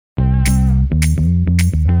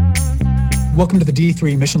Welcome to the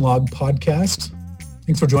D3 Mission Log podcast.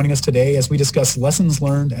 Thanks for joining us today as we discuss lessons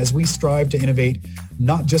learned as we strive to innovate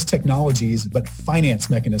not just technologies, but finance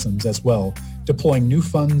mechanisms as well, deploying new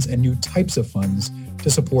funds and new types of funds to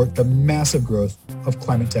support the massive growth of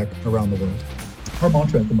climate tech around the world. Our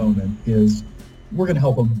mantra at the moment is we're going to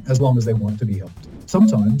help them as long as they want to be helped.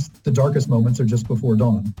 Sometimes the darkest moments are just before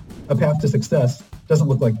dawn. A path to success doesn't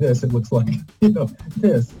look like this. It looks like,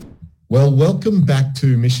 this. Well, welcome back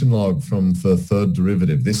to Mission Log from the Third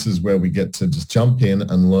Derivative. This is where we get to just jump in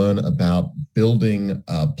and learn about building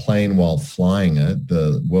a plane while flying it.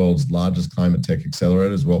 The world's largest climate tech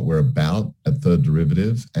accelerator is what we're about at Third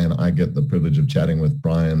Derivative. And I get the privilege of chatting with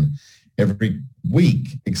Brian every week,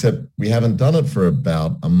 except we haven't done it for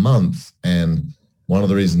about a month. And one of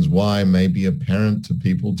the reasons why may be apparent to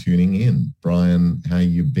people tuning in. Brian, how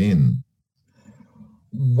you been?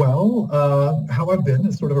 Well, how I've been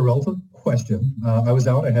is sort of a relative question. I was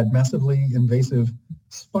out. I had massively invasive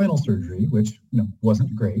spinal surgery, which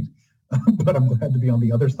wasn't great, but I'm glad to be on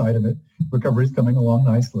the other side of it. Recovery's coming along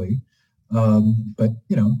nicely. But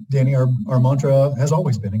Danny, our mantra has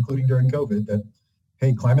always been, including during COVID, that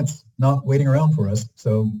hey, climate's not waiting around for us,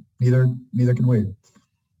 so neither can we.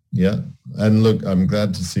 Yeah. And look, I'm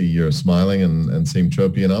glad to see you're smiling and seem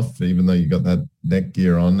chirpy enough, even though you got that neck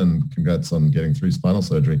gear on, and congrats on getting through spinal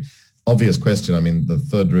surgery. Obvious question. I mean, the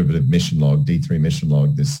Third Derivative Mission Log, D3 Mission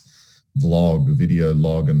Log, this vlog, video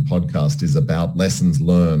log and podcast is about lessons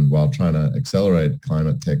learned while trying to accelerate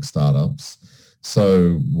climate tech startups.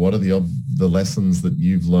 So what are the lessons that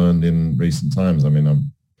you've learned in recent times? I mean,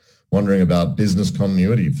 I'm wondering about business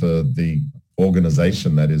continuity for the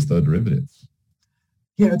organization that is Third Derivative.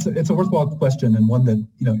 Yeah, it's a worthwhile question, and one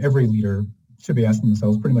that every leader should be asking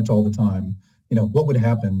themselves pretty much all the time. What would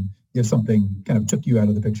happen if something kind of took you out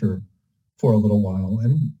of the picture for a little while?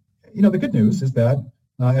 And the good news is that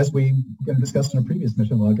as we discussed in a previous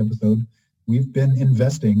Mission Log episode, we've been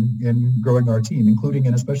investing in growing our team, including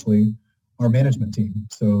and especially our management team.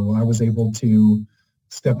 So I was able to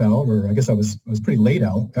step out, or I guess I was pretty laid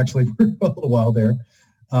out actually for a little while there.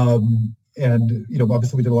 And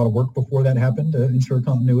obviously we did a lot of work before that happened to ensure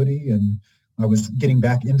continuity, and I was getting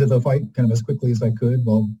back into the fight kind of as quickly as I could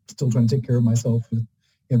while still trying to take care of myself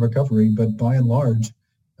in recovery. But by and large,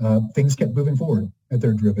 things kept moving forward at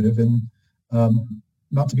Third Derivative, and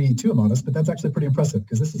not to be too modest, but that's actually pretty impressive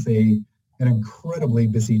because this is an incredibly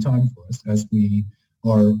busy time for us as we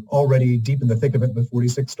are already deep in the thick of it with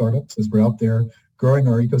 46 startups. As we're out there growing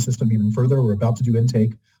our ecosystem even further, we're about to do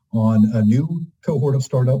intake on a new cohort of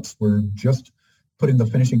startups. We're just putting the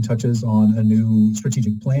finishing touches on a new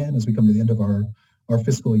strategic plan as we come to the end of our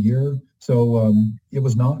fiscal year. So it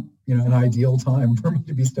was not an ideal time for me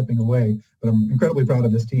to be stepping away, but I'm incredibly proud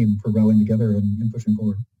of this team for rallying together and pushing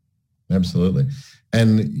forward. Absolutely.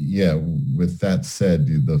 And yeah, with that said,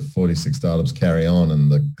 the 46 startups carry on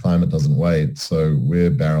and the climate doesn't wait. So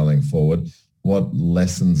we're barreling forward. What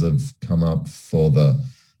lessons have come up for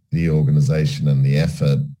the organization and the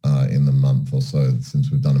effort in the month or so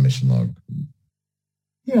since we've done a Mission Log?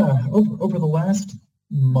 Yeah, over the last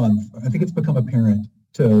month, I think it's become apparent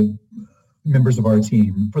to members of our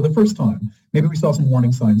team for the first time. Maybe we saw some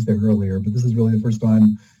warning signs there earlier, but this is really the first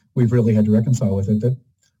time we've really had to reconcile with it,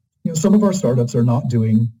 that some of our startups are not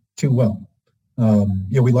doing too well.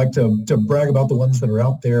 We like to brag about the ones that are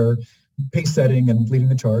out there pace setting and leading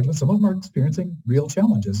the charge, but some of them are experiencing real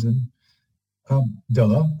challenges. And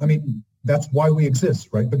I mean, that's why we exist,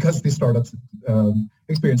 right? Because these startups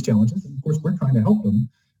experience challenges. And of course, we're trying to help them.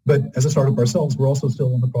 But as a startup ourselves, we're also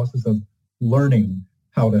still in the process of learning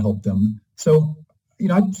how to help them. So,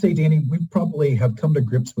 I'd say, Danny, we probably have come to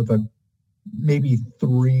grips with maybe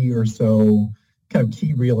 3 or so kind of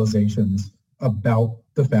key realizations about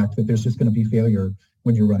the fact that there's just going to be failure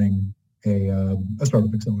when you're running a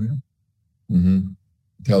startup accelerator. Mm-hmm.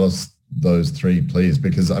 Tell us those 3, please,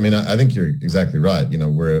 because I think you're exactly right.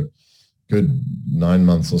 We're a good 9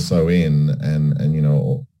 months or so in, and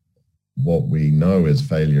what we know is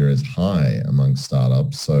failure is high among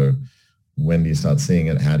startups. So when do you start seeing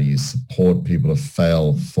it? How do you support people to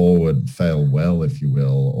fail well, if you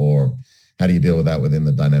will, or how do you deal with that within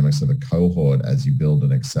the dynamics of a cohort as you build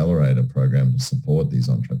an accelerator program to support these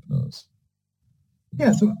entrepreneurs?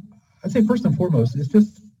 Yeah, so I'd say first and foremost, it's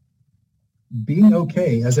just being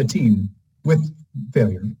okay as a team with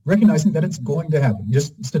failure, recognizing that it's going to happen,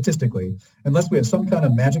 just statistically, unless we have some kind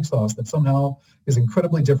of magic sauce that somehow is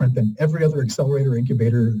incredibly different than every other accelerator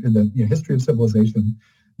incubator in the history of civilization.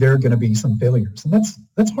 There are going to be some failures, and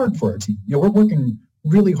that's hard for our team. We're working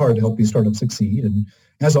really hard to help these startups succeed, and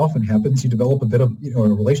as often happens, you develop a bit of a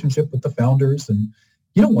relationship with the founders, and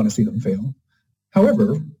you don't want to see them fail.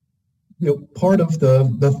 However, part of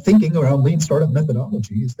the thinking around lean startup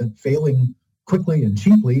methodology is that failing quickly and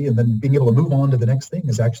cheaply and then being able to move on to the next thing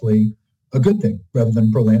is actually a good thing rather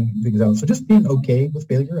than prolonging things out. So just being okay with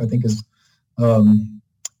failure, I think, is kind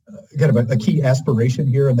of a key aspiration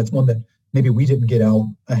here, and that's one that maybe we didn't get out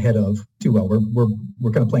ahead of too well.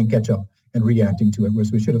 We're kind of playing catch up and reacting to it,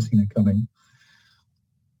 whereas we should have seen it coming.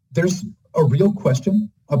 There's a real question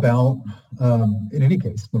about, in any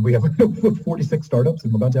case, when we have 46 startups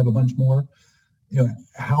and we're about to have a bunch more,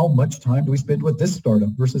 how much time do we spend with this startup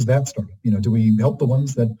versus that startup? Do we help the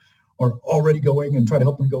ones that are already going and try to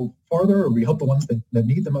help them go farther, or we help the ones that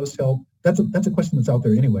need the most help? That's a question that's out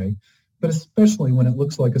there anyway. But especially when it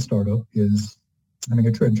looks like a startup is having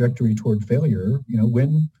a trajectory toward failure,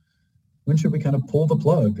 when should we kind of pull the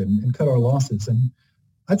plug and cut our losses? And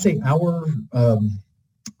I'd say our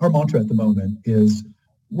mantra at the moment is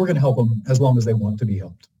we're going to help them as long as they want to be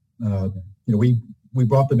helped. We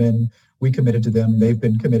brought them in, we committed to them, they've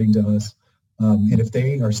been committing to us. And if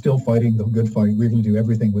they are still fighting the good fight, we're going to do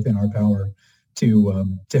everything within our power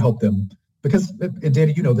to help them. Because, and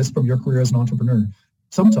Danny, you know this from your career as an entrepreneur,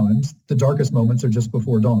 sometimes the darkest moments are just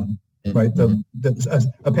before dawn, right?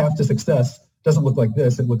 A path to success doesn't look like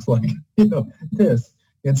this, it looks like, this.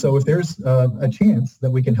 And so if there's a chance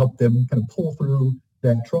that we can help them kind of pull through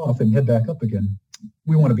that trough and head back up again,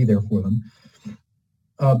 we want to be there for them.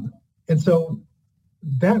 And so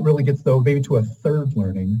that really gets, though, maybe to a third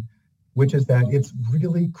learning, which is that it's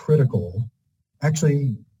really critical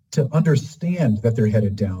actually to understand that they're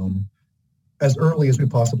headed down as early as we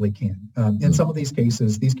possibly can. In some of these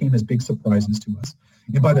cases, these came as big surprises to us.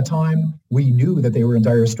 And by the time we knew that they were in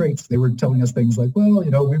dire straits, they were telling us things like, well,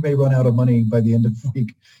 we may run out of money by the end of the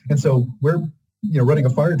week. And so we're, running a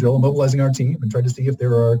fire drill, mobilizing our team and trying to see if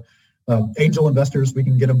there are angel investors we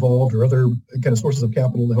can get involved or other kind of sources of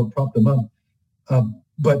capital to help prop them up.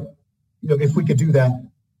 But, if we could do that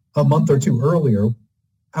a month or two earlier,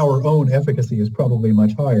 our own efficacy is probably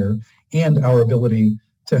much higher, and our ability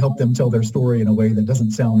to help them tell their story in a way that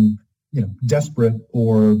doesn't sound, desperate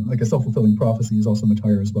or like a self-fulfilling prophecy is also much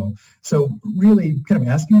higher as well. So really kind of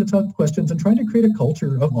asking the tough questions and trying to create a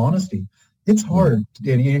culture of honesty. It's hard,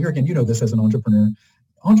 Danny, and here again, you know this as an entrepreneur.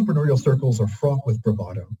 Entrepreneurial circles are fraught with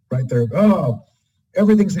bravado, right? They're,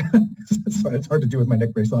 everything's, sorry, it's hard to do with my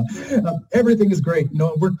neck brace on. Everything is great.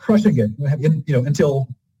 We're crushing it, until,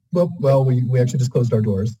 we actually just closed our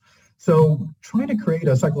doors. So trying to create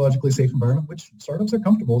a psychologically safe environment, which startups are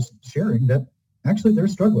comfortable sharing that actually they're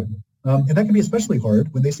struggling. And that can be especially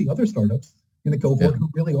hard when they see other startups in the cohort who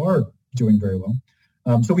really are doing very well.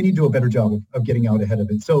 So we need to do a better job of getting out ahead of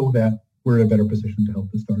it so that we're in a better position to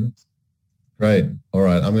help the startups. Great. All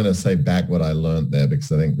right. I'm going to say back what I learned there,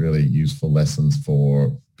 because I think really useful lessons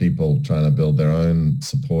for people trying to build their own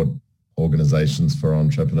support organizations for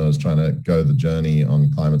entrepreneurs trying to go the journey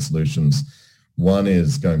on climate solutions. One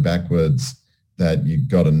is going backwards, that you've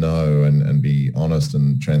got to know and be honest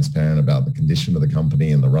and transparent about the condition of the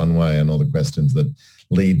company and the runway and all the questions that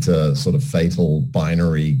lead to sort of fatal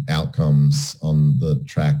binary outcomes on the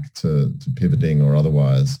track to pivoting or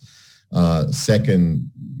otherwise. Second,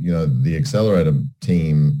 the accelerator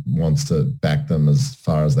team wants to back them as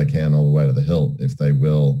far as they can all the way to the hilt, if they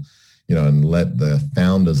will, and let the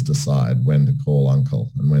founders decide when to call uncle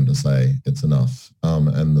and when to say it's enough.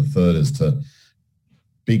 And the third is to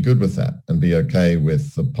be good with that and be okay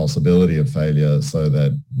with the possibility of failure so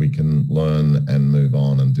that we can learn and move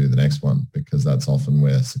on and do the next one, because that's often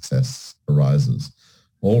where success arises.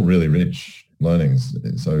 All really rich learnings.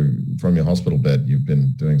 So from your hospital bed, you've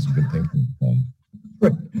been doing some good thinking.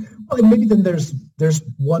 Right. Well, and maybe then there's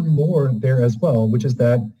one more there as well, which is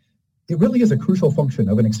that it really is a crucial function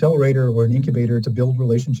of an accelerator or an incubator to build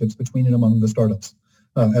relationships between and among the startups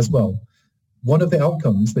as well. One of the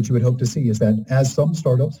outcomes that you would hope to see is that as some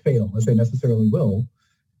startups fail, as they necessarily will,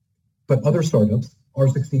 but other startups are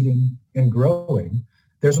succeeding and growing,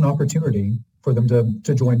 there's an opportunity for them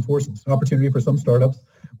to join forces, an opportunity for some startups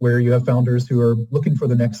where you have founders who are looking for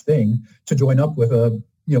the next thing to join up with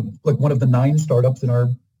like one of the 9 startups in our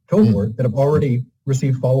cohort that have already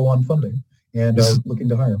received follow-on funding and are looking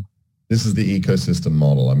to hire. This is the ecosystem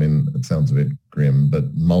model. I mean, it sounds a bit grim,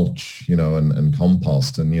 but mulch, and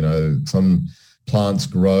compost, and, some plants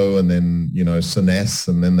grow and then, senesce,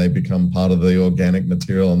 and then they become part of the organic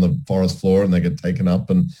material on the forest floor and they get taken up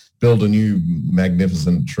and build a new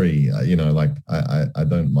magnificent tree. I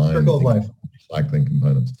don't mind recycling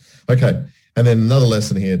components. Okay. And then another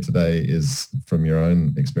lesson here today is from your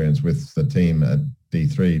own experience with the team at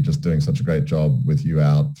D3, just doing such a great job with you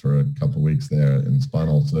out for a couple of weeks there in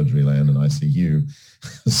spinal surgery land and ICU,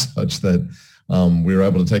 such that we were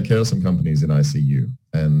able to take care of some companies in ICU,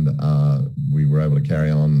 and we were able to carry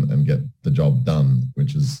on and get the job done,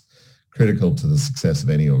 which is critical to the success of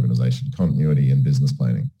any organization. Continuity in business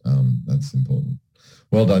planning, that's important.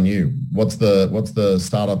 Well done, you. What's the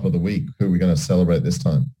startup of the week? Who are we going to celebrate this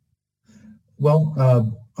time? Well,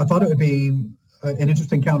 I thought it would be an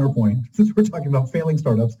interesting counterpoint, since we're talking about failing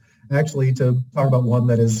startups, actually to talk about one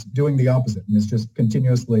that is doing the opposite and is just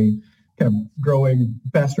continuously kind of growing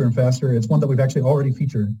faster and faster. It's one that we've actually already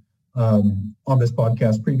featured on this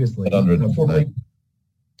podcast previously.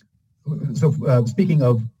 Speaking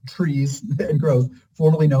of trees and growth,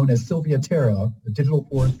 formerly known as Sylvia Terra, a digital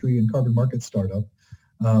forestry and carbon market startup.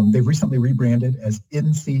 They've recently rebranded as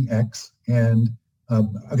NCX, and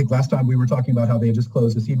I think last time we were talking about how they had just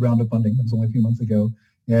closed a seed round of funding. That was only a few months ago,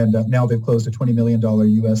 and now they've closed a $20 million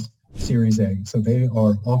U.S. Series A. So they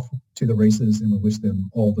are off to the races, and we wish them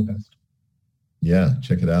all the best. Yeah,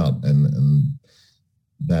 check it out, and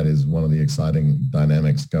that is one of the exciting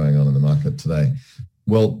dynamics going on in the market today.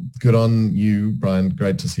 Well, good on you, Brian.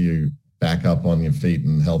 Great to see you back up on your feet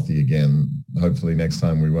and healthy again. Hopefully next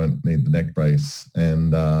time we won't need the neck brace,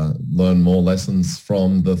 and learn more lessons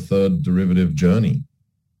from the third derivative journey.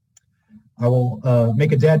 I will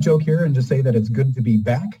make a dad joke here and just say that it's good to be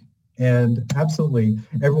back. And absolutely,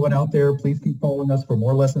 everyone out there, please keep following us for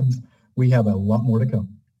more lessons. We have a lot more to come.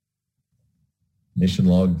 Mission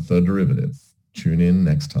Log, third derivative. Tune in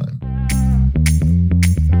next time.